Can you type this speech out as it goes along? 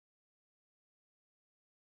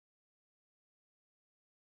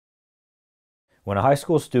When a high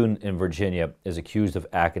school student in Virginia is accused of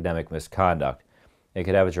academic misconduct, it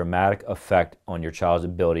could have a dramatic effect on your child's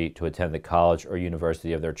ability to attend the college or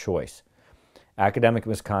university of their choice. Academic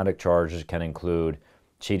misconduct charges can include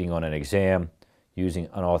cheating on an exam, using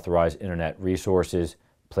unauthorized internet resources,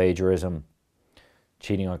 plagiarism,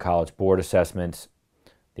 cheating on college board assessments,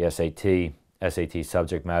 the SAT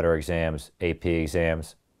subject matter exams, AP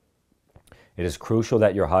exams. It is crucial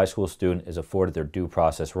that your high school student is afforded their due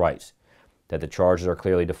process rights, that the charges are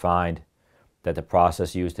clearly defined, that the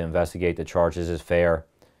process used to investigate the charges is fair,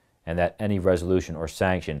 and that any resolution or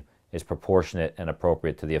sanction is proportionate and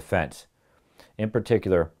appropriate to the offense. In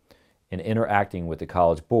particular, in interacting with the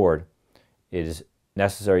college board, it is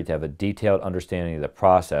necessary to have a detailed understanding of the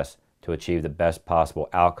process to achieve the best possible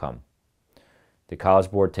outcome. The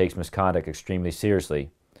college board takes misconduct extremely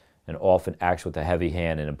seriously and often acts with a heavy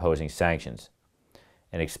hand in imposing sanctions.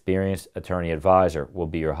 An experienced attorney advisor will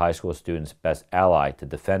be your high school student's best ally to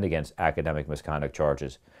defend against academic misconduct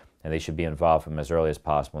charges, and they should be involved from as early as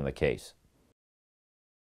possible in the case.